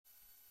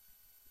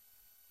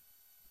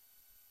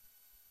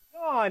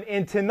John,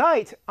 and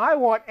tonight I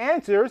want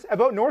answers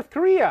about North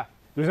Korea.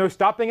 There's no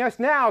stopping us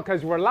now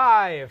because we're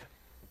live.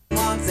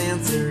 Wants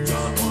answers.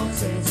 John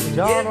wants answers. Give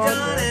John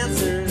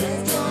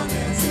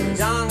answers.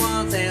 John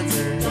wants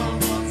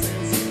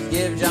answers.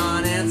 Give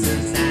John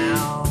answers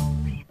now.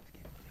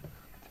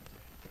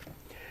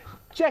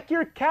 Check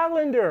your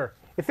calendar.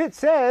 If it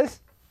says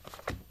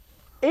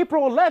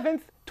April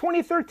 11th,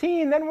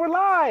 2013, then we're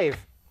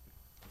live.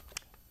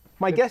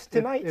 My guest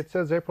tonight. It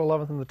says April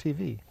 11th on the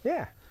TV.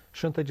 Yeah.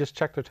 Shouldn't they just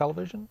check their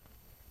television?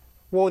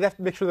 Well, they have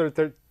to make sure that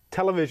their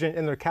television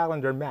and their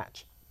calendar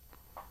match.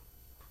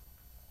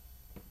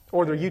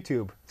 Or their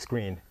YouTube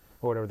screen,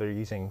 or whatever they're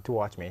using to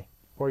watch me,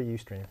 or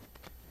Ustream.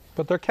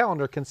 But their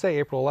calendar can say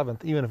April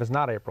 11th, even if it's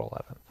not April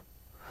 11th.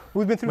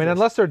 We've been through this.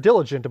 Unless they're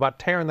diligent about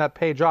tearing that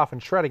page off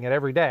and shredding it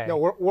every day. No,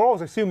 we're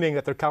always assuming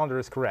that their calendar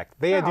is correct.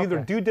 They do their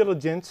due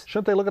diligence.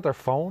 Shouldn't they look at their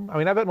phone?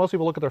 I bet most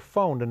people look at their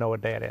phone to know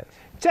what day it is.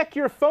 Check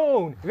your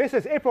phone. If it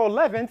says April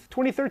 11th,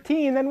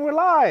 2013, then we're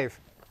live.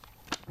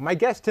 My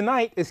guest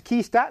tonight is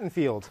Keith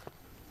Stattenfield.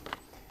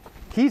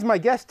 He's my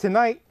guest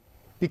tonight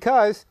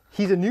because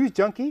he's a news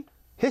junkie,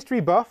 history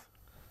buff,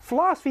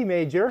 philosophy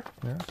major,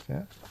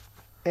 Yes.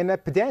 and a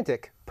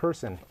pedantic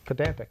person.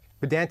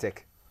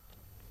 Pedantic.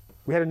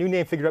 We had a new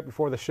name figured out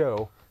before the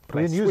show, but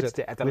I switched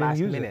it at the last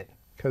minute.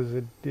 Because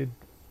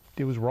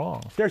it was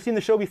wrong. You've never seen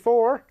the show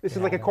before? This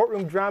is like a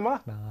courtroom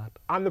drama. Not.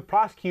 I'm the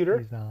prosecutor.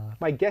 He's not.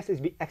 My guest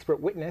is the expert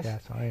witness.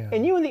 Yes, I am.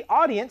 And you in the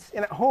audience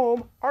and at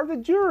home are the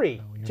jury.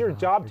 No, It's you're your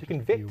not. job You're to just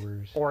convict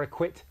viewers. or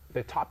acquit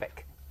the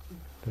topic.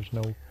 There's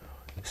no...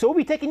 So we'll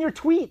be taking your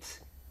tweets.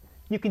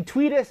 You can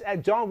tweet us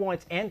at John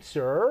Wants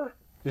Answer.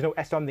 There's no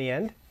S on the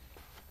end,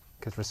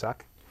 because we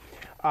suck.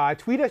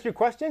 Tweet us your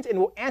questions, and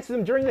we'll answer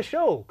them during the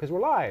show, because we're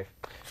live.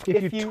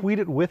 If you tweet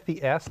it with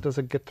the S, does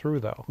it get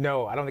through, though?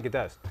 No, I don't think it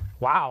does.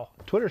 Wow.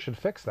 Twitter should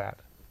fix that.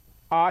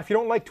 If you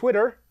don't like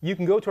Twitter, you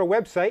can go to our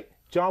website,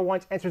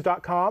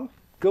 johnwantsanswers.com,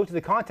 go to the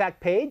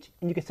contact page,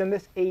 and you can send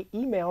us an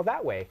email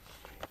that way.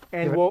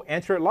 And we'll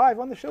answer it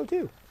live on the show,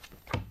 too.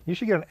 You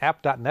should get an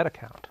app.net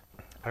account.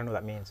 I don't know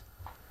what that means.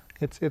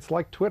 It's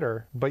like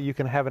Twitter, but you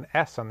can have an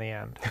S on the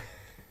end.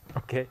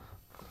 Okay.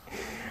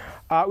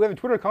 We have a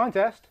Twitter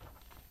contest.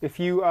 If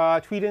you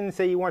tweet in and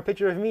say you want a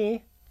picture of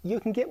me,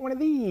 you can get one of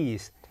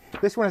these.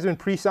 This one has been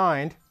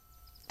pre-signed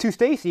to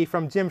Stacy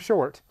from Jim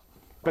Short,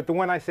 but the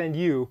one I send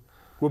you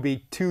will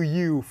be to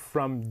you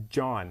from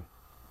John.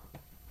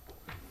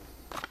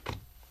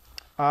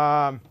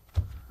 So,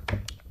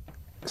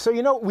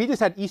 we just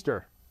had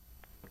Easter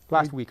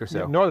last week or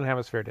so. Northern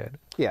Hemisphere did.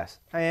 Yes.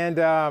 And,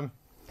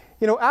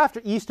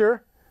 after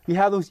Easter, you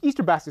have those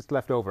Easter baskets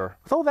left over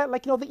with all that,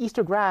 the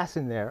Easter grass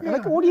in there.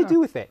 And, what do you do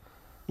with it?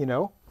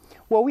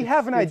 Well, we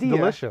have an idea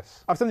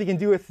delicious. of something you can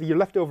do with your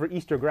leftover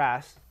Easter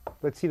grass.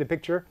 Let's see the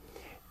picture.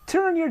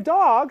 Turn your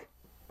dog,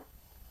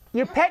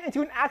 your pet,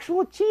 into an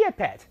actual chia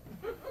pet.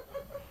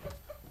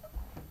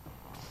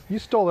 You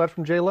stole that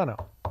from Jay Leno.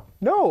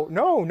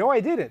 No, I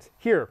didn't.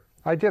 Here.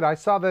 I did. I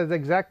saw the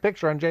exact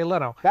picture on Jay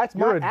Leno. That's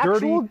my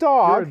actual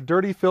dog. You're a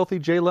dirty, filthy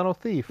Jay Leno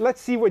thief.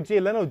 Let's see what Jay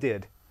Leno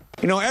did.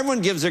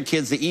 Everyone gives their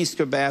kids the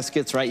Easter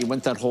baskets, right? You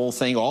went that whole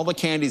thing. All the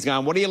candy's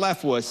gone. What are you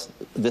left with?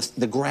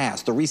 The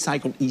grass, the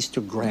recycled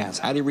Easter grass.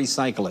 How do you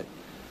recycle it?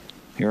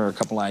 Here are a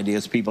couple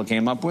ideas people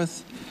came up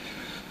with.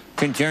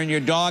 Can turn your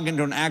dog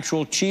into an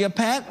actual chia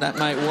pet. That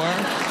might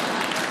work.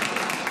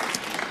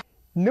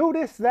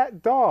 Notice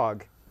that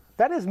dog.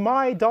 That is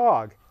my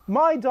dog.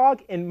 My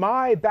dog in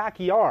my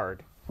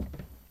backyard.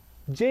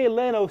 Jay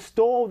Leno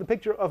stole the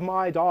picture of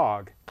my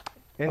dog.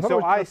 And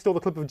so I stole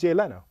the clip of Jay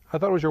Leno. I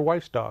thought it was your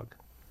wife's dog.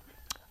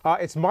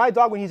 It's my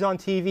dog when he's on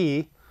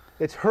TV.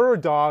 It's her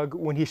dog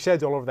when he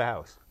sheds all over the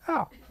house.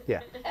 Oh. Yeah.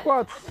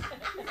 Well,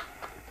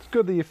 it's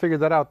good that you figured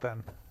that out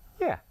then.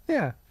 Yeah.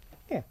 Yeah.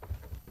 It's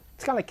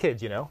kind of like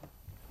kids, When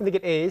they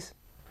get A's.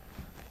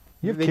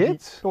 You have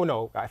kids? Oh,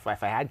 no. If I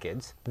had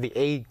kids, the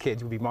A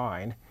kids would be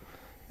mine.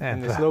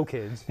 And the slow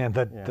kids. And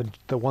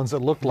the ones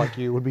that looked like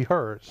you would be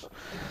hers.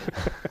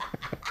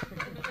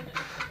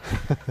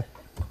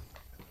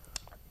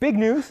 Big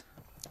news.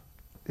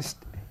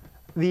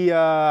 The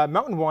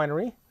Mountain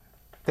Winery,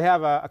 they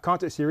have a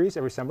concert series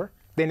every summer.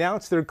 They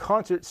announced their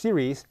concert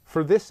series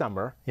for this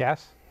summer.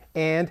 Yes.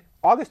 And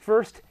August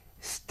 1st,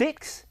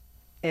 Styx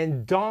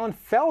and Don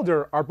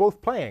Felder are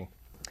both playing.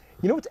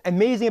 You know what's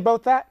amazing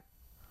about that?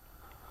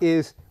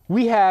 Is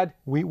we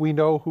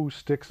know who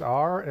Styx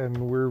are, and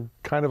we're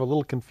kind of a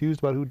little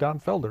confused about who Don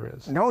Felder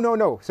is.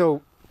 No.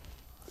 So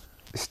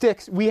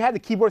Styx, we had the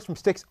keyboardist from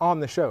Styx on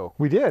the show.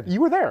 We did.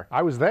 You were there.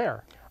 I was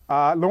there.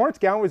 Lawrence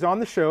Gowan was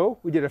on the show.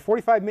 We did a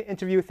 45-minute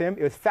interview with him.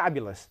 It was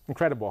fabulous,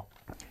 incredible.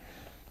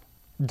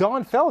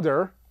 Don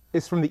Felder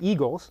is from the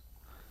Eagles,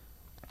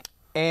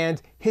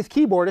 and his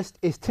keyboardist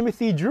is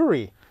Timothy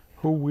Drury.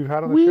 Who we've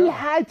had on the show. We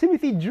had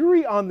Timothy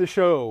Drury on the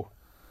show,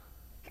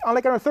 on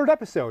our third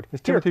episode.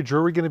 Is Timothy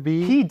Drury going to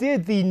be? He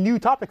did the new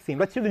topic theme.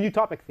 Let's hear the new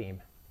topic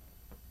theme.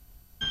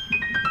 I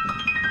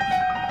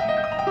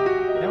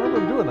remember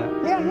him doing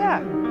that. Yeah.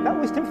 That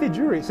was Timothy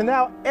Drury. So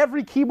now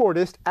every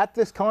keyboardist at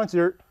this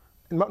concert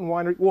Mountain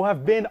Winery will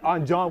have been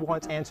on John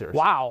Wants Answers.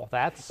 Wow,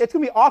 that's... It's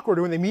gonna be awkward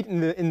when they meet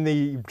in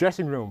the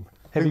dressing room.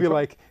 They'll be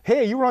like,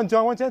 "Hey, you were on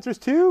John Wants Answers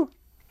too?"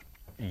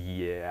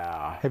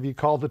 Yeah. Have you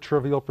called the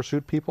Trivial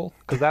Pursuit people?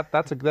 Because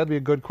that'd be a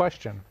good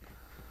question.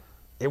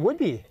 It would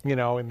be. You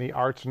know, in the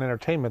arts and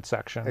entertainment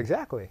section.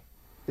 Exactly.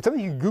 It's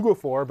something you Google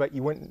for, but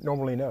you wouldn't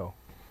normally know.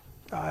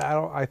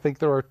 I think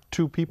there are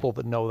 2 people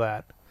that know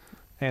that.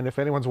 And if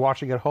anyone's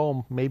watching at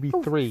home, maybe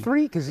 3.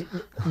 3, because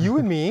you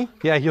and me.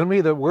 Yeah, you and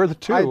me, we're the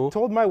 2. I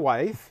told my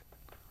wife.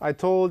 I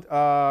told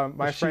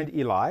my friend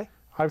Eli.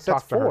 I've So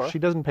that's talked to her. 4. She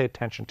doesn't pay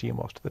attention to you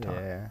most of the time.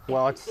 Yeah.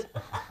 Well,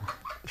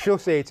 she'll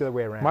say it's the other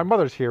way around. My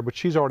mother's here, but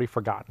she's already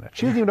forgotten it.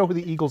 She doesn't even know who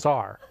the Eagles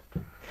are.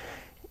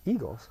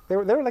 Eagles. They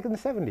were like in the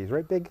 70s,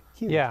 right? Big,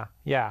 huge. Yeah.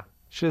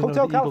 She doesn't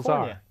Hotel know who the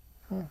California.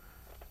 Eagles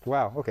are.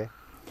 Wow. Okay.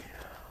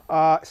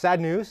 Sad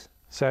news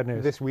Sad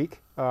news. this week.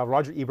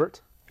 Roger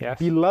Ebert, Yes.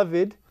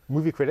 beloved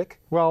movie critic.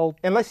 Well,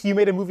 Unless you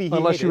made a movie he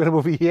unless you hated. made a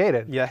movie he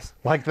hated. Yes.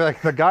 Like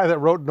the guy that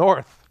wrote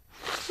North.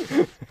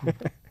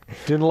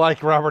 Didn't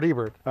like Robert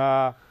Ebert.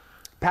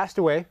 Passed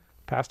away.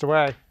 Passed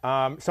away.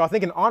 So I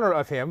think in honor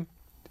of him,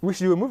 we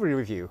should do a movie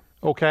review.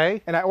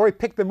 Okay. And I already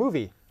picked the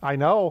movie. I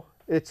know.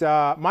 It's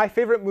my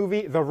favorite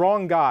movie, The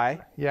Wrong Guy.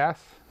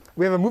 Yes.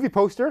 We have a movie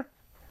poster.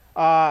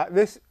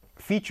 This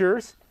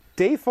features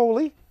Dave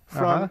Foley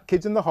from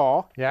Kids in the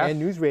Hall Yes. and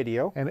News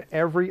Radio. And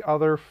every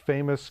other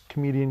famous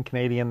comedian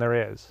Canadian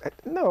there is.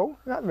 No,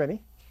 not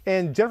many.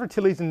 And Jennifer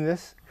Tilly's in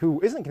this, who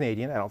isn't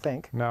Canadian, I don't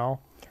think. No.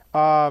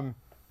 And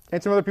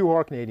some other people who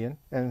are Canadian.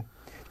 And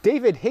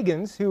David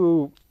Higgins,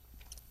 who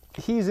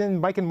he's in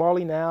Mike and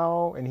Molly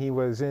now, and he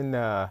was in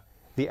the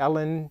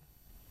Ellen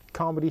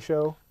comedy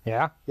show.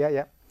 Yeah.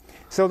 Yeah.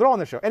 So they're all on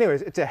the show.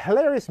 Anyways, it's a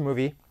hilarious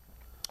movie.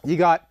 You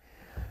got,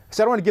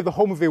 so I don't want to give the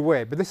whole movie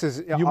away, but this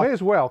is... You may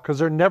as well, because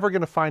they're never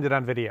going to find it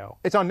on video.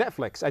 It's on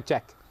Netflix, I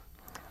checked.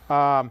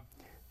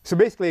 So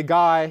basically a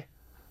guy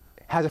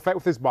has a fight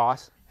with his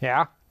boss,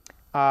 Yeah.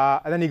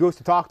 and then he goes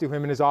to talk to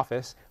him in his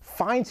office,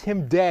 finds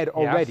him dead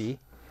already,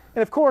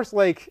 and of course,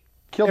 like...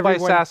 Killed by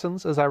everyone-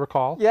 assassins, as I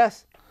recall.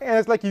 Yes, and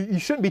it's like you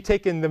shouldn't be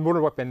taking the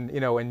murder weapon,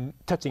 and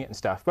touching it and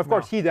stuff. But of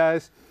course he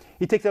does.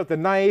 He takes out the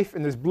knife,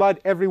 and there's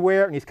blood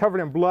everywhere, and he's covered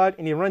in blood,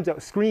 and he runs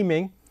out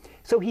screaming.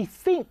 So he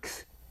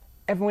thinks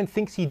everyone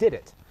thinks he did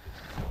it.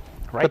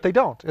 Right? But they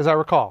don't, as I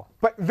recall.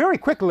 But very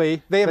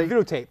quickly, they have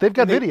videotape. They've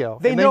got And video,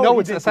 They and they know, know he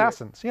it's did do it.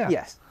 assassins, yeah.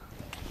 Yes.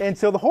 And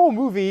so the whole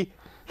movie,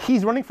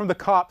 he's running from the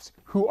cops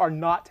who are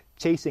not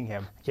chasing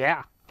him.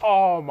 Yeah.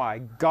 Oh my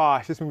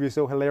gosh, this movie is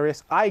so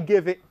hilarious. I'm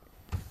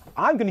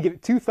going to give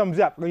it 2 thumbs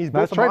up. I'm going to use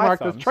both That's of my trademark.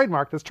 thumbs. That's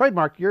trademark. That's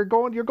trademark. You're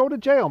going to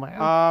jail,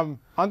 man.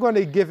 I'm going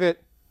to give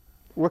it,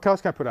 what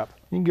else can I put up?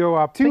 you can go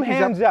up. 2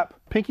 hands up.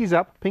 Pinkies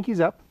up. Pinkies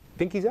up.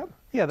 Pinkies up?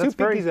 Yeah, 2 that's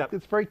pinkies up.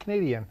 It's very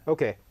Canadian.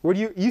 Okay. What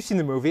do you've seen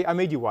the movie. I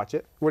made you watch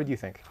it. What did you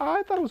think?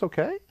 I thought it was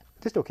okay.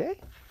 Just okay?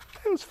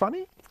 It was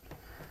funny.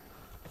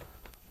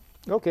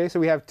 Okay, so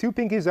we have 2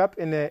 pinkies up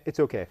and it's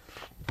okay.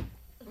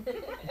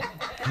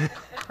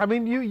 I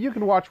mean, you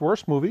can watch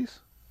worse movies.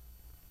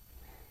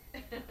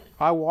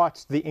 I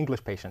watched The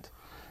English Patient.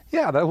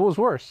 Yeah, that was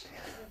worse.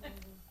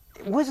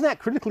 Wasn't that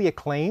critically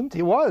acclaimed?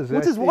 It was.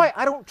 Which is why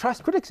I don't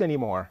trust critics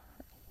anymore.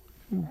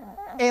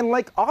 And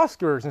like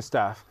Oscars and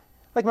stuff.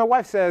 Like my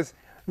wife says,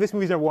 this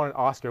movie's never won an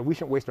Oscar. We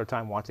shouldn't waste our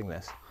time watching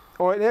this.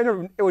 Or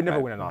it would never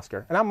win an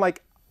Oscar. And I'm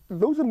like,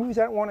 those are movies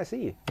I don't want to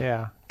see.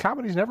 Yeah.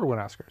 Comedies never win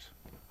Oscars.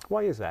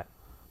 Why is that?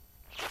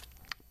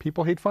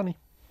 People hate funny.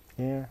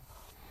 Yeah.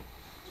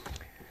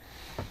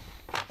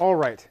 All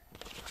right.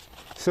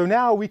 So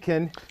now we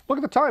can... Look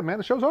at the time, man.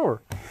 The show's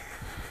over.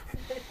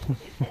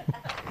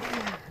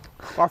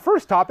 Our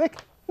first topic,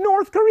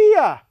 North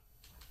Korea.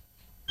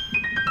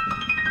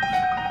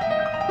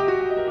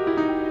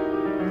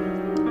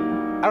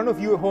 I don't know if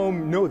you at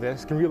home know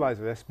this, can realize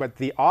this, but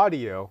the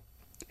audio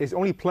is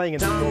only playing in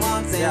the John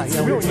wants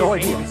answers. we don't No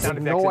use idea. any sound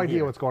effects No in idea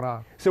here. what's going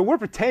on. So we're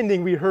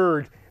pretending we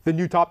heard the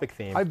new topic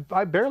theme.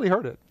 I barely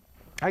heard it.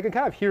 I can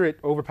kind of hear it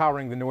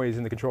overpowering the noise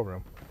in the control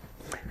room.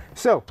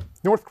 So,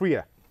 North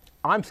Korea.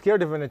 I'm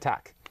scared of an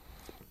attack.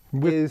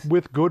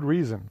 With good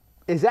reason.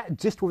 Is that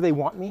just where they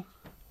want me?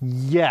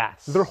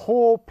 Yes. Their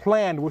whole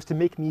plan was to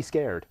make me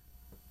scared.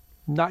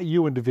 Not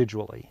you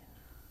individually.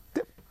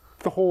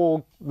 The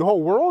whole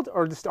world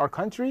or just our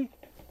country?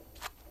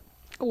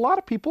 A lot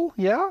of people,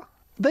 yeah.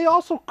 They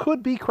also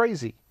could be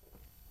crazy.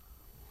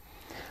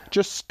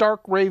 Just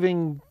stark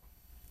raving.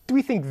 Do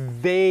we think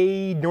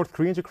North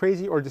Koreans are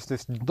crazy or just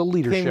this The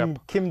leadership.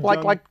 Kim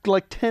like Jong?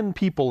 like 10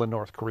 people in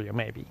North Korea,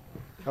 maybe.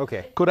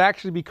 Okay. Could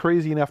actually be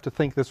crazy enough to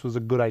think this was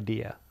a good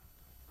idea.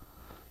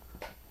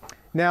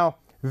 Now,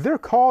 they're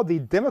called the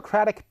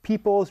Democratic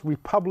People's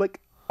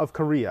Republic of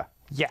Korea.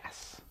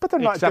 Yes. But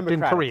they're not Except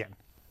democratic. in Korean.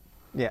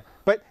 Yeah,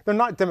 but they're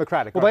not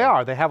democratic. Well, they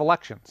are. They have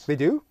elections. They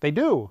do? They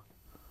do.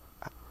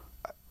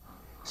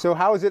 So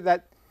how is it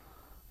that?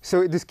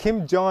 So does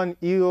Kim Jong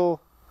Il?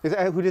 Is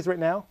that who it is right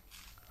now?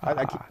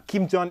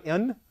 Kim Jong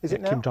Un? Is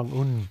it now? Kim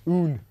Jong-un.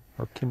 Un.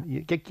 Or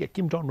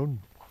Kim Jong-un.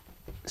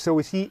 So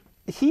is he?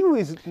 He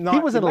was not. He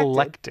wasn't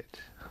elected.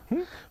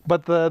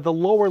 But the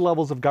lower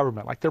levels of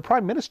government, like their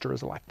prime minister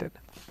is elected.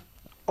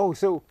 Oh,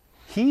 so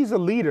he's a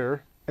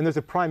leader, and there's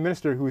a prime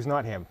minister who is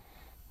not him.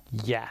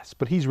 Yes,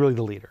 but he's really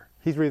the leader.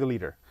 He's really the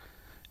leader.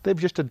 They've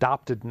just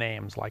adopted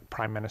names like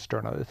prime minister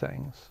and other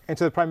things. And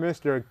so the prime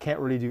minister can't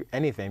really do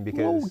anything because...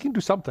 Well, we can do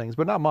some things,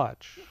 but not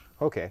much.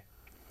 Okay.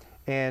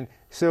 And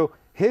so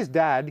his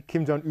dad,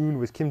 Kim Jong-un,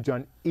 was Kim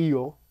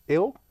Jong-il?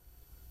 Il?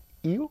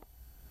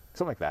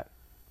 Something like that.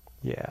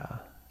 Yeah.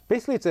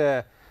 Basically, it's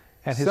a...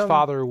 And his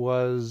father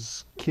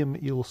was Kim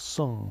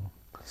Il-sung.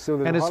 So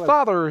there's And a his lot of-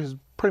 father has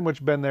pretty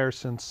much been there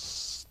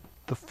since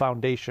the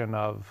foundation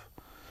of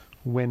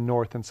when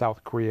North and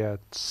South Korea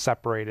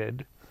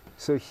separated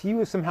So he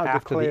was somehow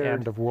after declared... the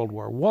end of World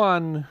War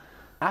I,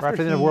 after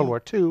the end of World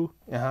War II.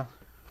 Uh-huh.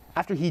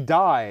 After he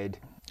died...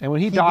 And when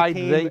he died,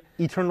 became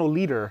eternal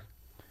leader,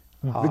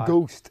 the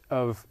ghost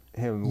of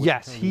him. was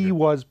Yes, eternal he leader.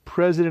 was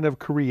president of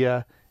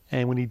Korea,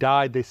 and when he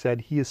died, they said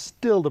he is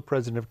still the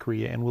president of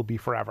Korea and will be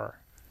forever.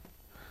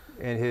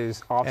 And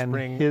his And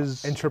offspring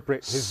his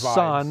interpret his vibes.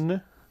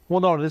 son, well,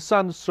 no, his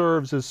son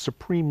serves as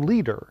supreme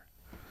leader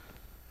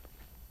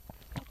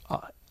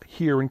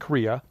here in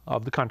Korea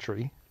of the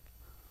country,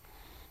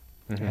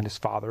 and his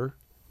father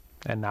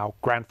and now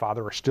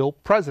grandfather are still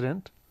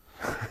president,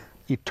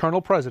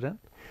 eternal president.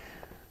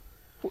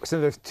 So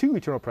there's two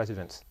eternal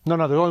presidents. No,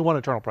 there's only one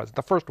eternal president,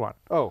 the first one,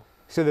 Oh,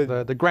 so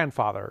the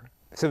grandfather.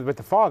 but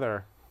the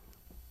father,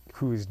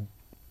 who's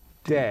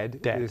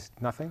dead, Dead. is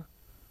nothing.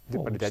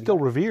 Well, But a dead still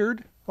guy?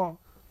 revered. Well,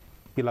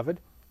 beloved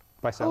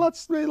by some. Well,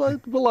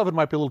 beloved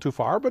might be a little too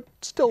far, but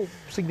still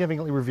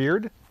significantly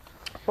revered.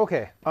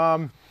 Okay.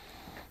 And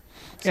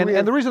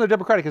the reason they're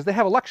democratic is they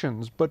have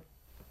elections, but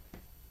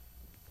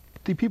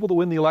the people that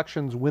win the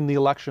elections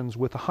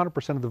with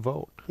 100% of the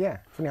vote. Yeah.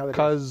 Funny how that is.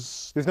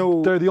 Because There's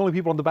no- they're the only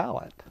people on the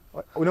ballot.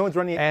 No one's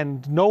running.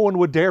 And no one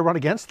would dare run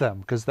against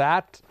them, because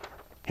that,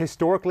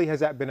 Historically, has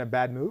that been a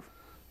bad move?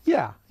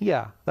 yeah,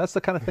 that's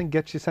the kind of thing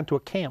gets you sent to a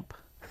camp.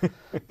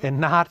 And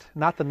not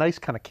the nice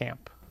kind of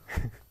camp.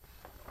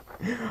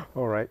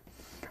 All right.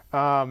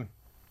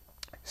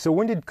 So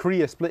when did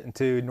Korea split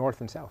into North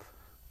and South?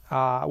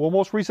 Well,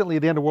 most recently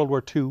at the end of World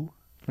War II.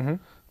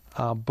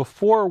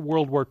 Before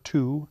World War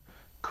II,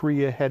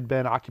 Korea had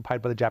been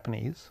occupied by the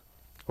Japanese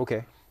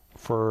Okay.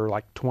 for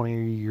like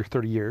 20 or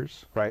 30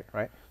 years. Right.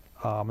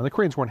 And the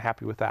Koreans weren't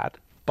happy with that.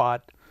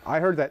 But I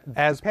heard that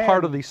as Japan-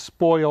 part of the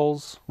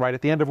spoils, right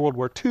at the end of World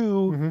War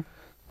II,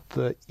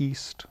 the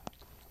East,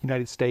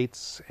 United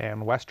States,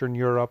 and Western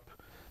Europe,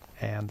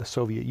 and the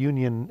Soviet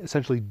Union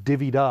essentially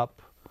divvied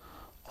up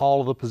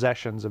all of the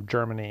possessions of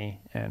Germany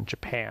and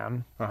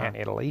Japan and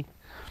Italy.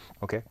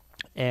 Okay.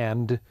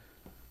 And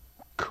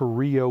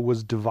Korea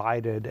was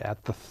divided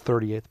at the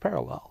 38th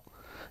parallel.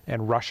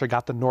 And Russia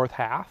got the north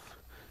half,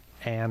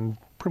 and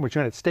pretty much the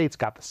United States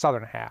got the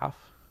southern half.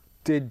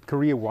 Did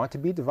Korea want to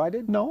be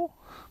divided? No,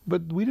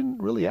 but we didn't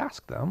really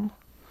ask them,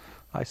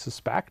 I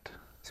suspect.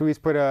 So we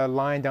just put a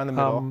line down the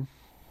middle.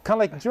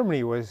 Kind of like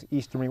Germany was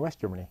East Germany, West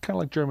Germany. Kind of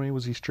like Germany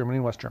was East Germany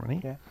and West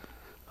Germany. Yeah.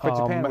 But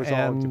Japan was all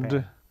and,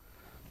 Japan.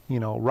 you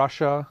know,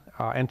 Russia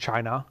and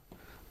China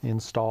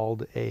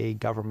installed a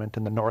government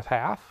in the north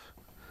half,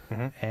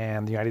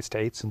 and the United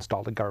States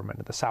installed a government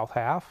in the south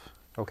half.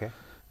 Okay.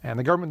 And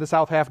the government in the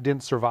south half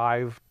didn't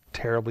survive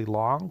terribly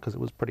long because it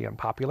was pretty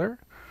unpopular.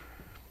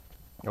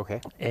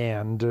 Okay.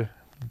 And the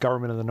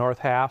government in the north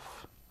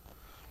half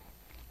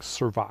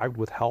survived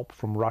with help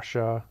from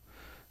Russia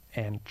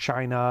and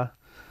China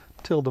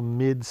till the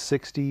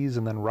mid-60s,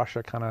 and then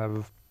Russia kind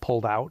of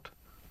pulled out.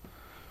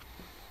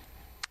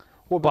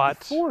 Well, But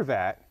before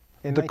that,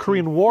 in The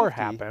Korean War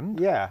 1950, happened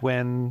Yeah.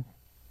 when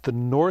the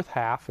north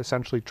half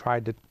essentially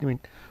tried to,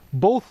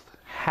 both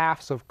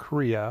halves of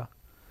Korea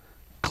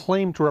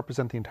claimed to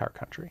represent the entire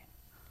country.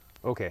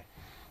 Okay.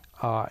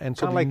 And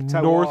so Kinda the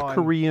like North Taiwan.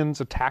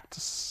 Koreans attacked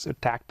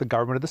the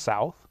government of the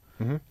South,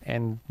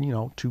 and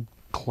to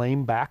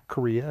claim back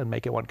Korea and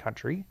make it one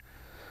country.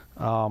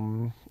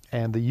 And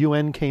the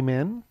UN came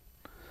in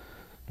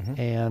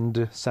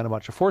and sent a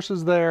bunch of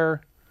forces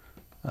there.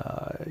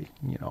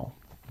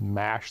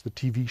 MASH, the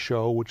TV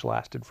show, which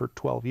lasted for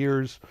 12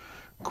 years,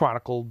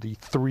 chronicled the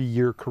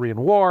 3-year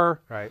Korean War.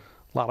 Right.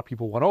 A lot of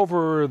people went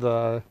over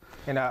the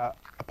And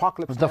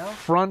Apocalypse the Now?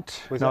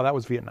 front. Was no, that- that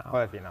was Vietnam. Oh,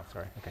 that's Vietnam.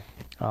 Sorry. Okay.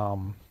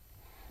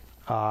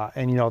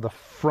 And the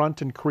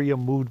front in Korea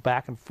moved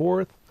back and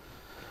forth,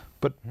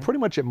 but pretty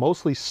much it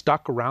mostly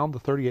stuck around the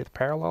 38th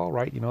parallel,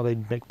 right?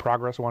 They'd make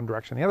progress one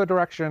direction, the other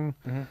direction,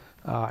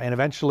 and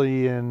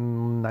eventually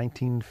in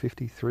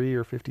 1953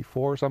 or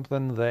 54 or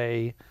something,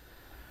 they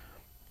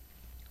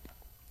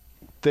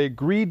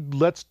agreed,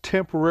 let's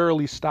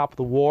temporarily stop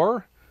the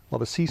war, the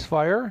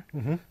ceasefire,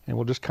 and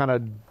we'll just kind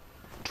of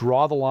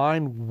draw the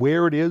line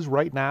where it is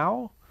right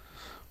now,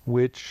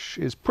 which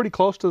is pretty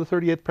close to the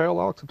 38th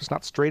parallel, except it's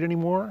not straight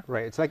anymore.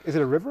 Right. It's like, is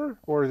it a river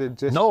or is it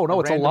just No,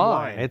 it's a random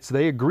line.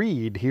 They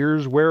agreed.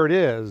 Here's where it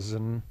is,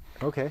 and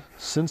Okay.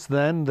 since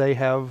then they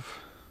have,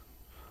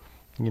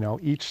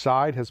 each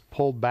side has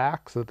pulled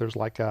back so that there's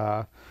like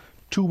a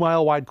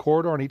 2-mile wide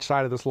corridor on each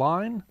side of this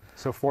line.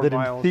 So 4 that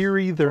miles. in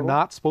theory they're total?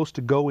 not supposed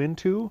to go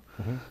into,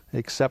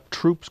 except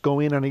troops go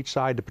in on each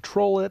side to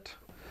patrol it,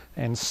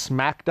 and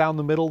smack down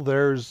the middle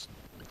there's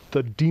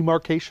the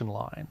demarcation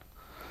line.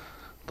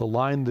 The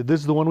line that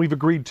this is the one we've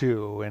agreed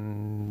to,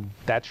 and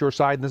that's your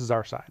side and this is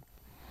our side.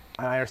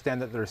 And I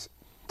understand that there's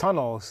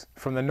tunnels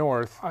from the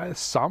north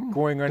Some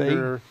going they-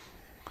 under,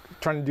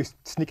 trying to do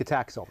sneak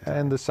attacks all the time.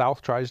 and the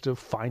South tries to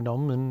find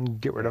them and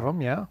get rid of them.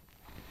 Yeah.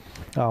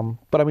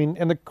 But I mean,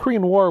 and the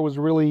Korean War was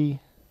really,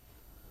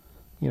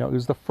 it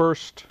was the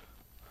first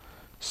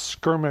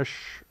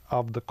skirmish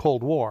of the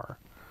Cold War,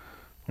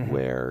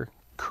 where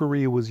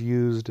Korea was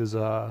used as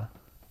a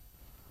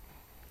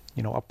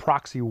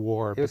proxy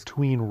war was-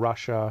 between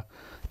Russia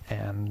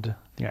and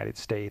the United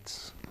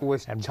States.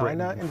 Was and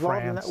China Britain,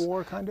 involved in that France.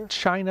 war, kind of?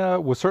 China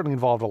was certainly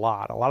involved a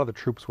lot. A lot of the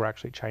troops were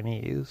actually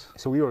Chinese.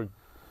 So we were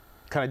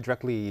kind of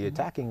directly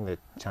attacking the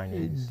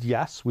Chinese.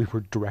 Yes, we were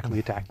directly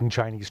attacking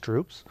Chinese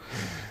troops,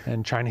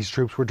 and Chinese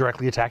troops were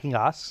directly attacking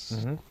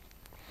us.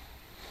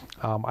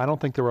 I don't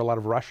think there were a lot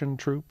of Russian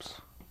troops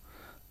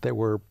that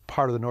were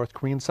part of the North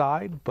Korean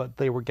side, but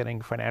they were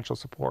getting financial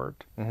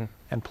support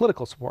and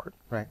political support,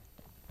 Right.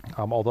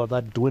 although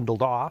that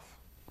dwindled off,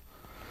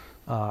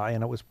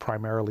 and it was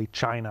primarily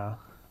China,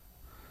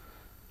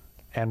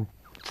 and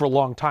for a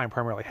long time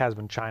primarily has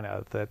been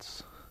China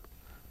that's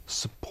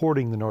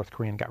supporting the North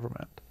Korean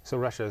government. So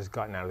Russia has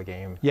gotten out of the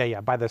game. Yeah.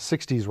 By the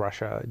 60s,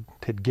 Russia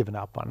had given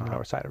up on the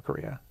north side of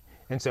Korea.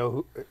 And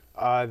so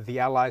the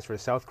allies for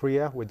South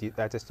Korea,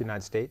 that's just the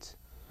United States?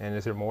 And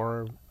is there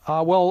more?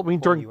 Well, I mean,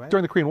 during UN?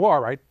 the Korean War,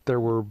 right, there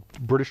were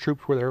British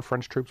troops were there,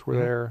 French troops were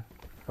there.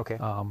 Okay.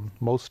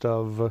 Most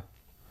of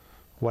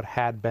what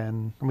had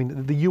been, I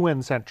mean, the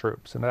UN sent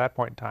troops, and at that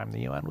point in time, the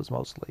UN was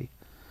mostly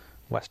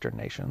Western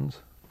nations.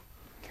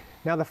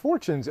 Now, the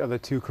fortunes of the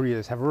two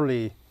Koreas have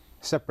really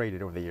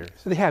separated over the years.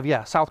 So they have,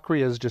 yeah. South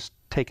Korea has just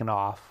taken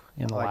off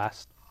in the Like-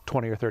 last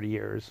 20 or 30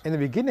 years. In the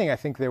beginning, I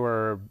think they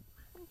were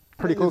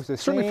pretty close to the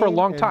Certainly same, for a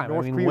long and time. I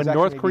North mean, Korea was when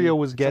actually North maybe Korea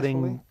was getting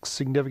successfully-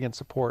 significant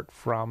support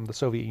from the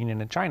Soviet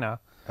Union and China,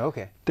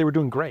 Okay. they were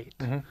doing great.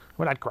 Well,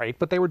 not great,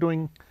 but they were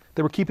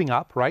keeping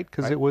up, right?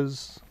 Because Right. it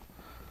was,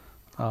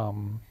 a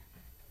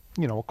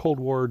Cold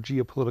War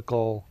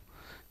geopolitical,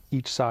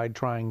 each side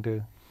trying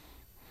to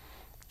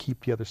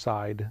keep the other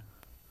side,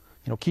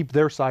 keep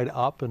their side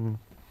up. And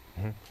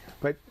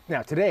But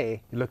now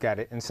today, you look at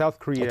it, and South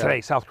Korea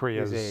today, South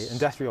Korea is is, an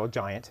industrial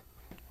giant,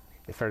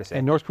 it's fair to say.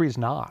 and North Korea's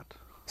not.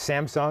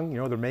 Samsung,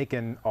 they're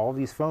making all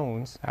these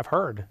phones. I've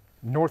heard.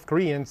 North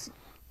Koreans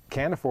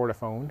can't afford a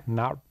phone.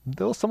 Not,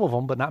 there's some of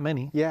them, but not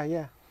many.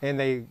 Yeah. And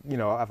they,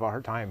 have a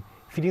hard time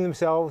feeding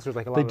themselves. There's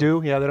like a lot They of...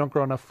 do, yeah. They don't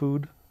grow enough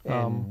food.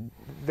 And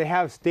they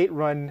have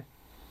state-run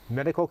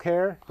medical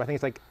care. But I think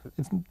it's like,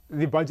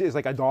 the budget is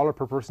like $1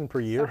 per person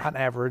per year. On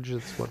average,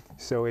 it's what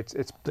So it's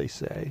they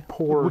say.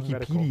 Poor Wikipedia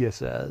medical.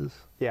 says.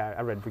 yeah,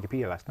 I read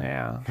Wikipedia last night.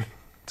 Yeah.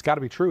 It's got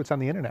to be true. It's on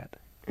the internet.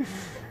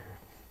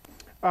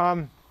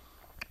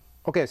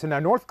 Okay, so now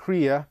North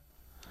Korea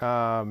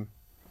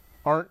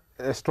aren't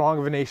as strong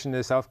of a nation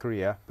as South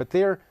Korea, but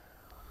they're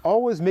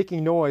always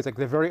making noise, like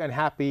they're very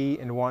unhappy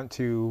and want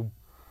to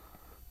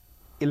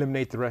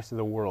eliminate the rest of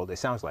the world, it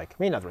sounds like.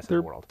 Maybe not the rest They're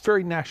of the world.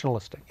 very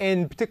nationalistic.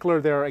 In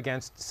particular, they're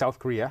against South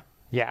Korea,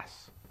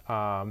 Yes.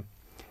 and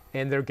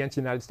they're against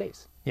the United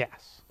States.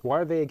 Yes. Why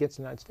are they against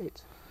the United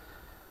States?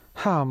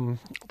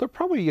 They're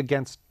probably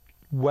against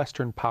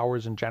Western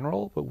powers in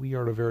general, but we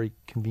are a very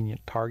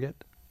convenient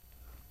target.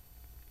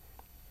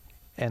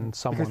 And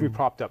someone Because we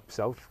propped up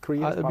South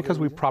Korea? is probably because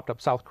the we reason? propped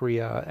up South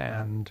Korea,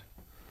 and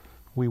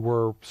we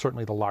were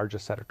certainly the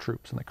largest set of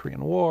troops in the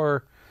Korean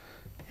War,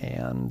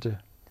 and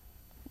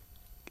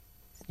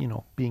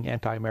being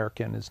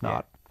anti-American is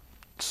not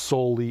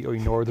solely a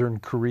Northern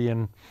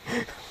Korean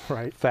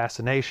Right.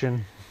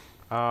 fascination.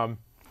 And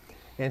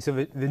so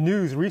the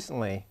news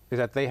recently is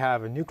that they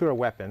have a nuclear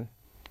weapon,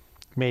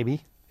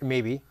 Maybe.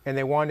 and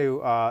they want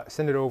to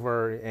send it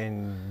over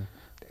and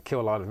kill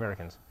a lot of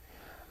Americans.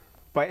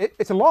 But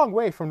it's a long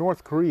way from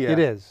North Korea. It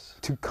is.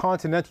 To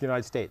continental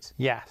United States.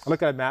 Yes. I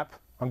looked at a map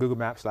on Google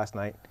Maps last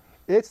night.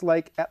 It's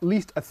like at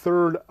least a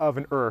third of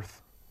an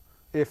Earth,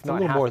 if It's a not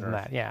little half more an than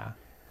Earth. that, yeah.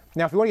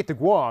 Now, if you want to get to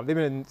Guam, they've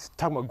been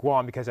talking about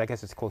Guam because I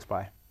guess it's close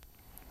by.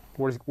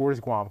 Where's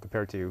Guam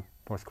compared to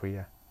North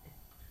Korea?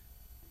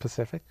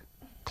 Pacific.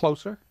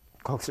 Closer.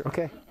 Closer,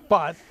 okay.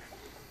 But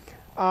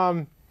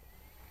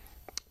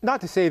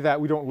Not to say that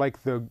we don't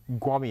like the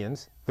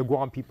Guamians, the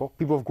Guam people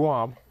of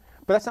Guam,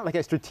 but that's not like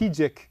a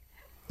strategic,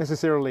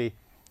 necessarily,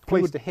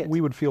 place to hit. we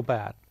would feel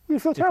bad We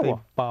would feel if they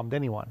terrible. bombed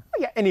anyone.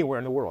 Yeah, anywhere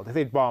in the world. If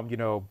they bombed,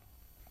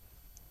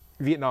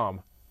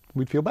 Vietnam,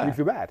 We'd feel bad. we'd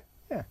feel bad.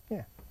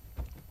 Yeah.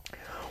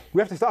 We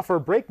have to stop for a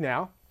break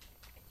now.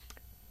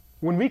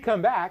 When we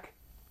come back,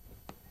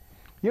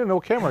 You don't know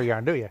what camera you're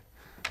on, do you?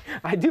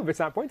 I do, but it's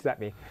not pointed at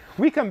me.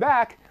 We come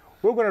back,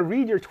 we're going to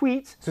read your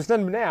tweets, so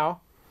send them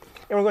now,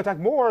 and we're going to talk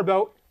more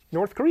about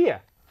North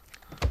Korea.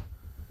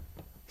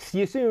 See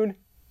you soon.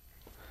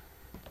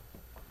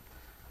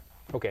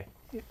 Okay.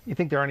 You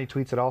think there are any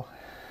tweets at all?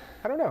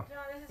 I don't know.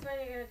 John, this is when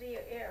you're going to do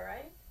your ear,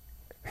 right?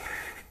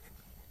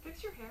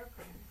 Fix your hair,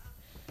 Prince.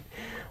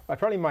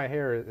 Apparently my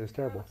hair is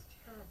terrible. Looks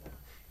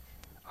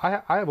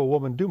terrible. I have a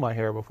woman do my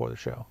hair before the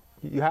show.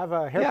 You have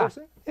a hair Yeah.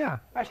 person? Yeah,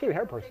 I actually have a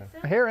hair person.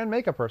 a hair and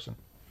makeup person.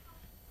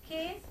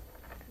 Keith,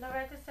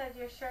 Loretta said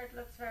your shirt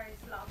looks very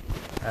sloppy.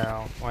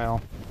 Oh,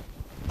 well.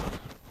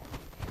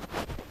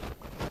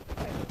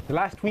 The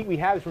last tweet we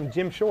have is from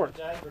Jim Short,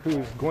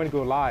 who's going to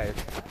go live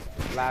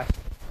last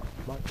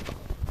month.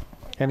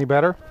 Any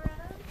better?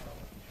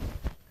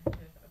 Loretta?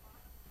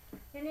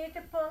 You need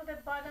to pull the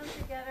bottom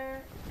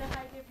together to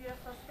hide your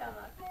beautiful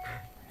stomach.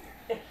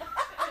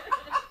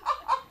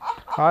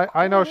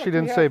 I know she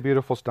didn't say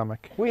beautiful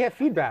stomach. We have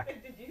feedback.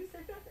 Did you say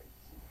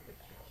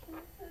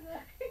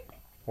that?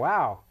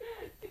 Wow.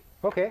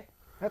 Okay,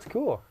 that's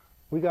cool.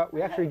 We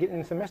actually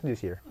getting some messages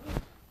here.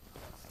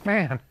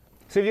 Man,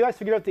 So have you guys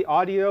figured out the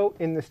audio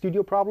in the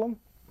studio problem?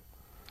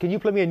 Can you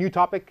play me a new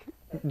topic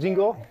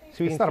jingle?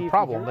 So we it's can not see a if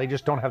problem. we They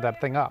just don't have that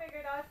thing up.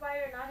 Figured out why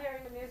you're not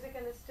hearing the music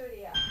in the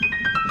studio.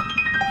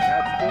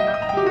 That's still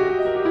not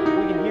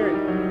here. We can hear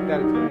it that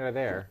it's coming out of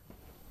there.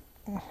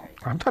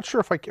 I'm not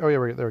sure if I. Oh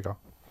yeah, there we go.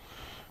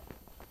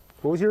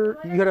 What was your?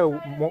 You had a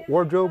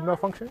wardrobe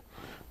malfunction?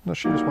 No,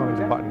 she just wanted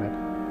to button it.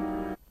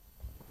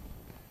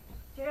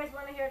 Do you guys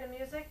want to hear the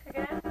music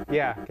again?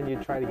 Yeah. Can you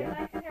try it Maybe again?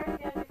 I can hear it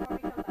again before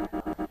we come back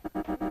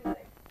on.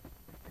 Music.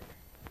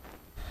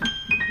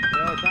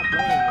 No, it's not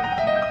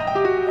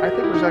playing. I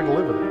think we're just gonna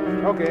live with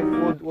it. Okay,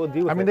 we'll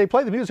deal with I mean, it. they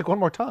play the music one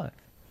more time.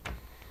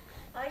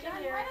 I can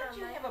John, hear why it don't on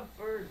you my... have a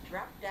bird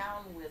drop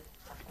down with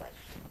a question?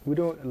 We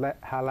don't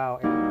allow.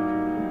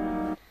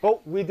 Oh,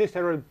 we just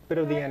heard a bit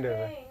of the end of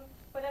it. Thing,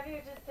 whatever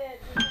you just did.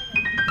 You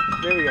did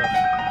it. There we go.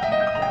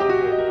 Now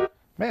we're good.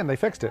 Man, they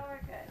fixed it. Now we're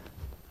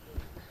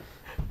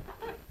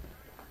good.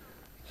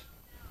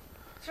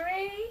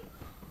 3,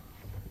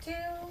 2,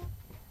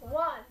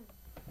 1.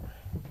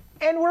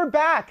 And we're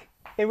back,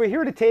 and we're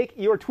here to take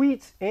your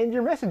tweets and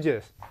your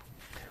messages.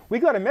 We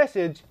got a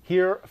message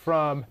here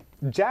from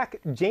Jack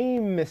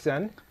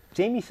Jameson.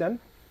 Jamieson?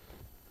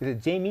 Is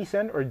it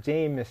Jamieson or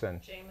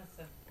Jameson?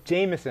 Jameson.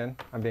 Jameson,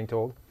 I'm being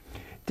told.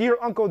 Dear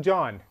Uncle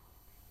John.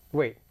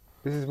 Wait,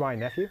 this is my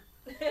nephew?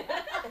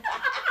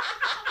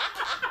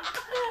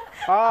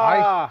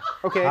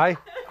 Okay.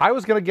 I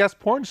was gonna guess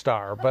porn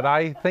star, but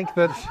I think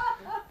that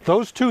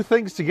those two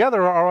things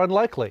together are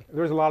unlikely.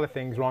 There's a lot of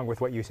things wrong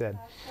with what you said.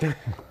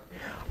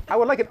 I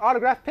would like an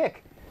autograph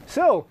pic.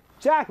 So,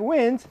 Jack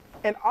wins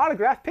an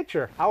autograph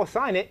picture. I will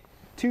sign it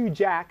to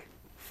Jack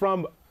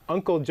from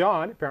Uncle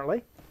John,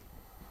 apparently.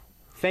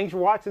 Thanks for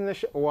watching the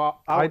show.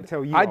 Well, I'll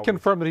tell you. I'd always.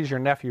 confirm that he's your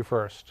nephew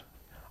first.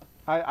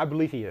 I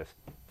believe he is.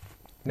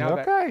 Now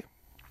Okay.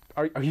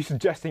 Are you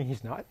suggesting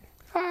he's not?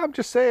 I'm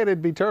just saying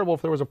it'd be terrible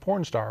if there was a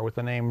porn star with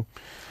the name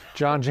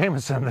John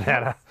Jameson that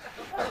had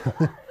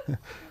a.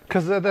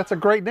 Because that's a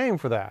great name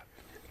for that.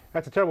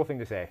 That's a terrible thing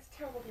to say.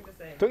 Terrible thing to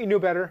say. Don't you know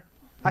better?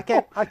 I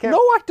can't. No,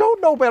 I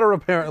don't know better,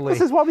 apparently.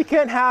 This is why we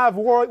can't have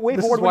Wave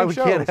This is Award why winning we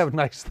shows. can't have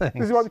nice things.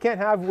 This is why we can't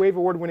have Wave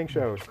Award winning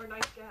shows. Or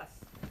nice guess.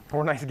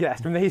 Or nice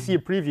guests. When they see a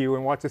preview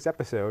and watch this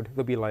episode,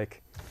 they'll be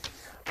like,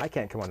 I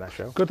can't come on that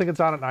show. Good thing it's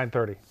on at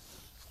 9:30.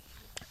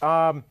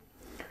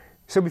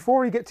 So before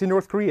we get to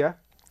North Korea,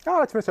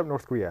 let's finish up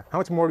North Korea. How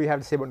much more do you have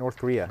to say about North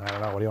Korea? I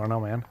don't know. What do you want to know,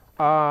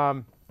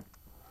 man?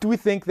 Do we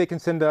think they can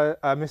send a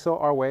missile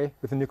our way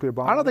with a nuclear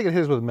bomb? I don't think it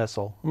hits with a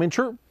missile. I mean,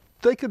 sure,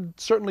 they could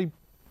certainly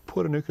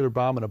put a nuclear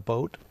bomb in a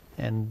boat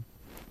and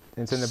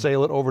send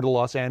sail it over to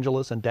Los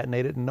Angeles and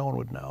detonate it, and no one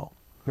would know.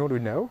 No one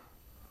would know.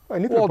 A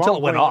nuclear Well, until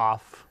bomb it went going-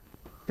 off.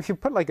 If you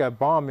put like a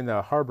bomb in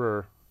the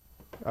harbor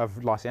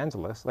of Los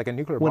Angeles, like a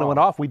nuclear When bomb. it went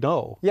off, we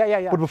know.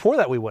 Yeah. But before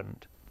that, we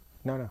wouldn't.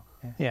 No.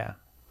 Yeah. Yeah.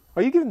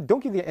 Are you giving?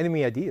 Don't give the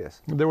enemy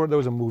ideas. There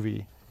was a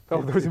movie.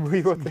 Oh, there was a movie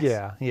about this.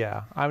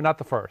 Yeah. I'm not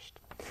the first.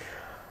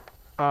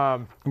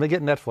 They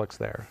get Netflix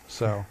there,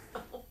 so.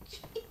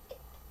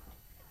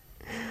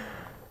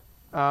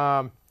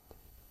 Now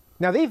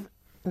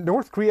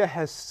North Korea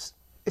has,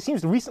 it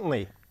seems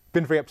recently,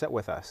 been very upset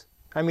with us.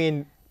 I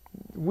mean,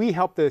 we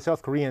helped the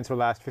South Koreans for the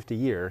last 50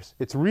 years.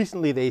 It's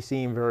recently they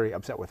seem very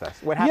upset with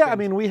us. What happened? Yeah, I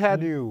mean, we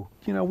had, new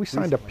we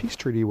signed a recently? peace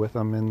treaty with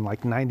them in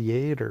like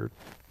 98 or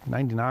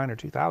 99 or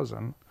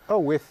 2000. Oh,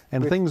 with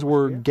And with things North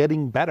were Korea?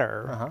 getting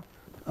better.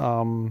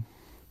 Uh-huh.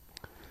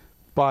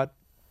 But,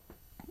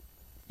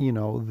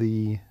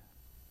 the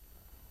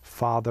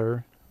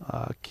father,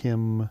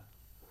 Kim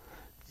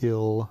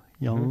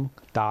Il-young,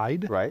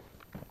 died. Right.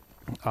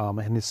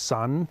 And his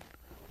son,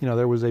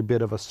 there was a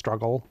bit of a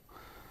struggle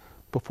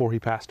before he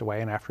passed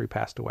away and after he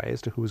passed away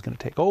as to who was going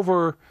to take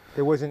over.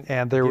 It wasn't.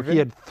 And he given?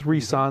 had 3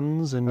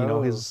 sons, and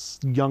Oh. his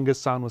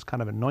youngest son was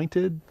kind of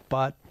anointed,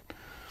 but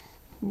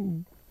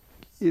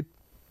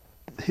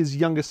his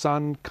youngest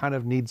son kind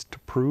of needs to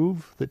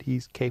prove that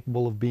he's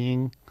capable of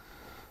being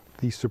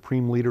the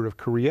supreme leader of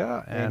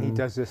Korea, And he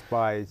does this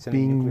by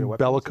sending nuclear being weapons.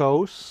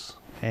 bellicose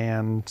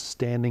and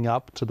standing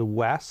up to the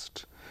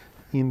West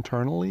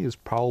internally is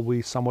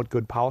probably somewhat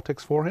good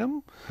politics for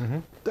him,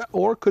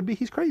 or it could be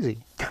he's crazy.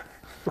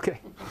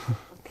 Okay.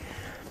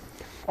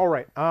 All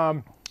right.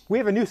 We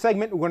have a new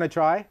segment we're going to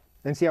try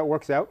and see how it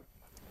works out.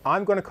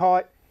 I'm going to call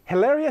it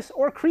hilarious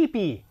or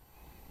creepy?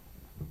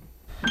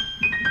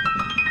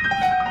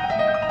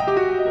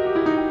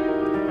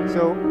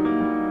 So,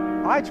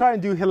 I try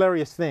and do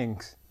hilarious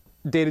things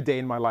day to day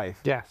in my life.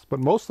 Yes, but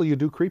mostly you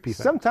do creepy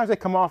things. Sometimes they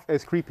come off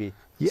as creepy.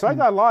 Yeah. So I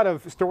got a lot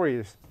of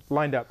stories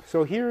lined up.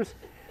 So here's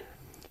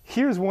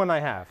one I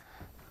have.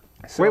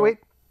 So, Wait.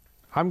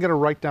 I'm going to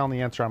write down the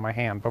answer on my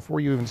hand before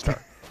you even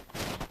start.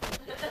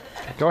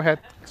 Go ahead.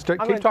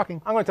 Keep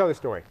talking. I'm going to tell this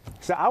story.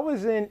 So I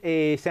was in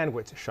a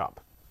sandwich shop,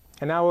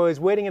 and I was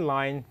waiting in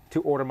line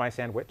to order my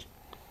sandwich.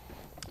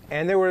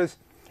 And there was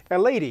a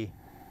lady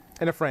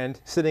and a friend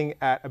sitting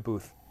at a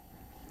booth.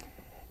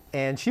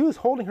 And she was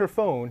holding her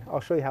phone. I'll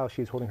show you how she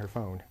was holding her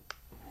phone.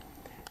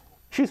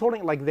 She's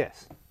holding it like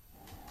this.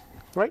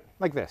 Right?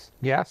 Like this.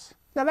 Yes.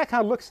 Now that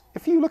kind of looks,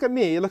 if you look at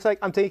me, it looks like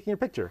I'm taking your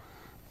picture.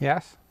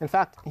 Yes. In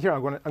fact, here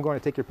I'm going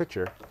to take your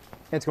picture,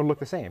 and it's going to look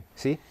the same.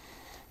 See?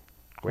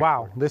 Wait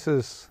Wow, for it.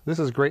 this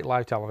is great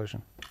live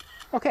television.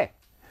 Okay.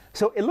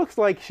 So it looks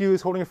like she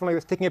was holding her phone like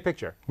this, taking a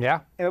picture. Yeah.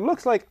 And it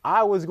looks like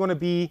I was going to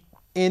be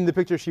in the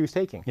picture she was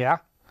taking. Yeah.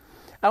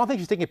 I don't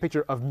think she's taking a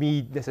picture of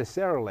me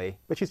necessarily,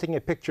 but she's taking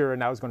a picture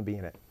and I was going to be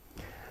in it.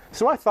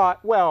 So I thought,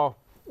 well,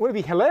 would it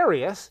be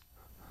hilarious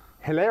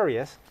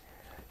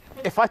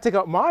if I took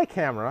out my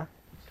camera,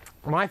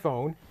 my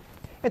phone,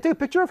 and took a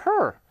picture of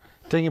her?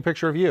 Taking a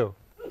picture of you.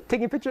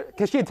 Taking a picture,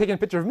 because she had taken a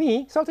picture of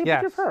me, so I'll take a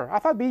picture of her. I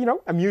thought it'd be,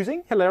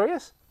 amusing,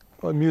 hilarious.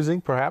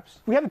 Amusing, perhaps.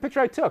 We have the picture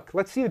I took.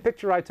 Let's see the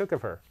picture I took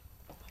of her.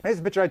 Here's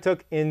the picture I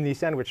took in the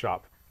sandwich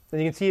shop. And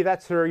you can see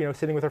that's her,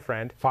 sitting with her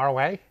friend. Far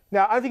away?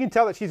 Now, I think you can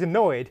tell that she's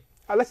annoyed.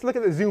 Let's look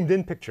at the zoomed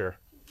in picture.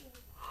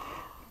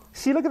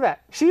 See, look at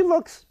that. She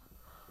looks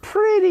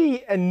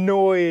pretty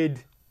annoyed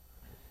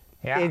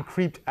Yeah. and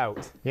creeped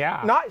out.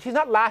 Yeah. She's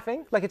not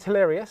laughing like it's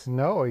hilarious.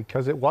 No,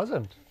 because it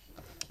wasn't.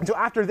 And so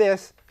after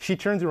this, she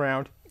turns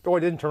around. Oh, it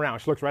didn't turn around.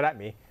 She looks right at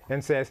me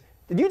and says,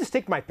 "Did you just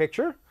take my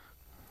picture?"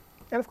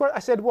 And of course, I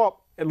said,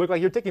 "Well, it looked like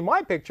you're taking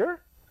my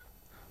picture.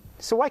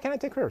 So why can't I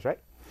take hers, right?"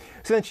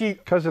 So then she,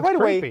 Because it's right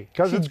away, creepy.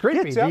 Because she it's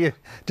creepy. gets up,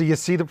 Do you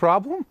see the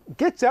problem?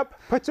 gets up,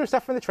 puts her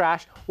stuff in the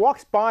trash,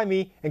 walks by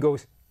me, and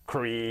goes,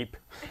 "Creep,"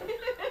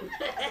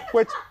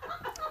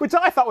 which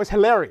I thought was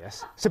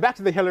hilarious. So back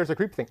to the hilarious or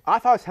creep thing. I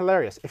thought it was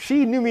hilarious. If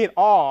she knew me at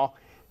all,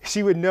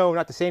 she would know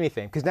not to say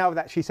anything. Because now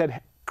that she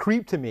said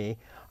creep to me,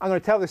 I'm going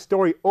to tell this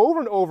story over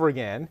and over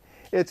again.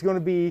 It's going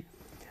to be,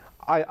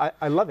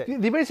 I love it.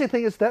 The amazing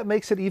thing is that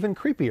makes it even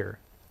creepier.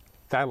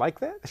 Did I like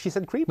that? She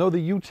said creep? No, that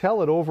you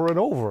tell it over and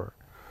over.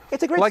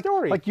 It's a great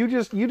story. Like you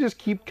just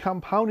keep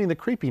compounding the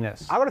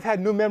creepiness. I would have had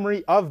no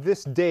memory of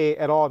this day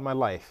at all in my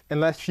life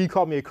unless she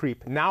called me a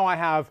creep. Now I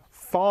have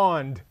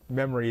fond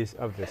memories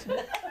of this.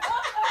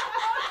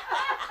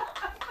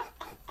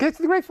 It's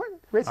the great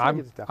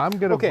stuff. I'm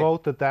going to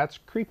vote that that's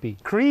creepy.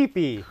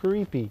 Creepy.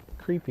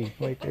 Creepy.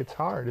 Like it's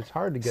hard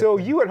to get. So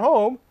there. you at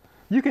home,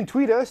 you can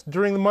tweet us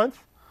during the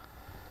month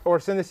or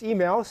send us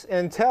emails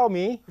and tell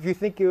me if you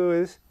think it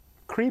was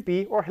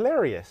creepy or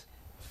hilarious.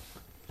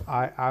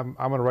 I'm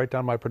going to write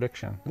down my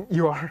prediction.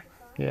 You are?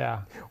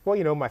 Yeah.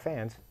 Well, my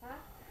fans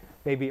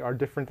maybe are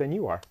different than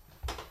you are.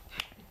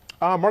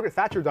 Margaret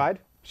Thatcher died.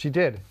 She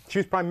did. She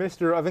was Prime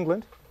Minister of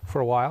England.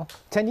 For a while.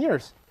 10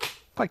 years.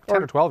 Like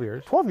 10 or 12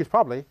 years. 12 years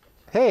probably.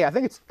 Hey, I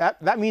think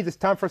that means it's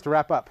time for us to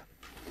wrap up.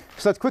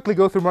 So let's quickly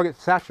go through Margaret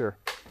Thatcher.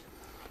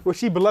 Was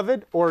she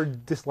beloved or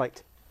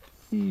disliked?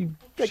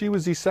 She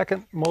was the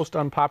second most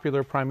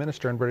unpopular prime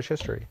minister in British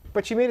history.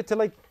 But she made it to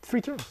like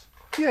 3 terms.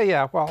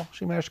 Yeah. Well,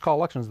 she managed to call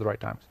elections at the right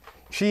times.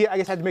 She, I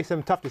guess, had to make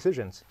some tough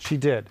decisions. She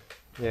did.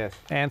 Yes.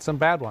 And some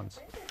bad ones.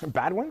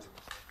 Bad ones?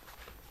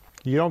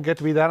 You don't get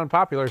to be that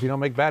unpopular if you don't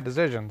make bad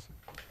decisions.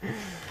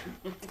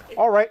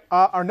 All right.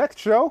 Our next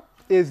show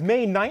is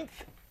May 9th.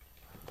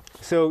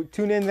 So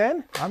tune in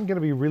then. I'm going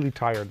to be really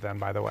tired then,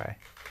 by the way.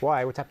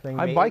 Why? What's happening?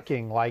 I'm May 8th?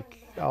 biking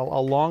like a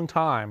long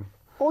time.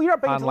 Oh, you're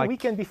not biking until like- the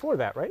weekend before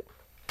that, right?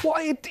 Well,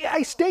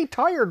 I stay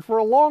tired for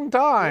a long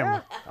time.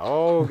 Yeah.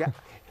 Oh,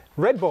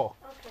 Red Bull.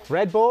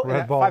 Red Bull and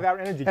Red that Bull. 5-hour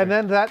energy drink. And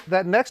then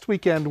that next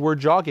weekend, we're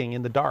jogging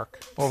in the dark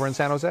over in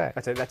San Jose.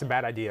 That's a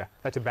bad idea.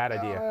 That's a bad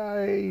idea.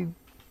 I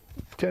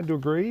tend to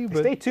agree, but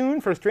Stay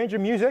tuned for Stranger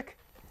Music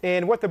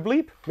and What the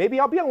Bleep. Maybe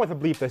I'll be on What the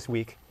Bleep this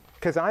week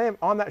because I am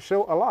on that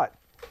show a lot.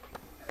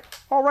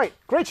 All right.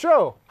 Great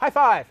show. High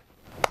five.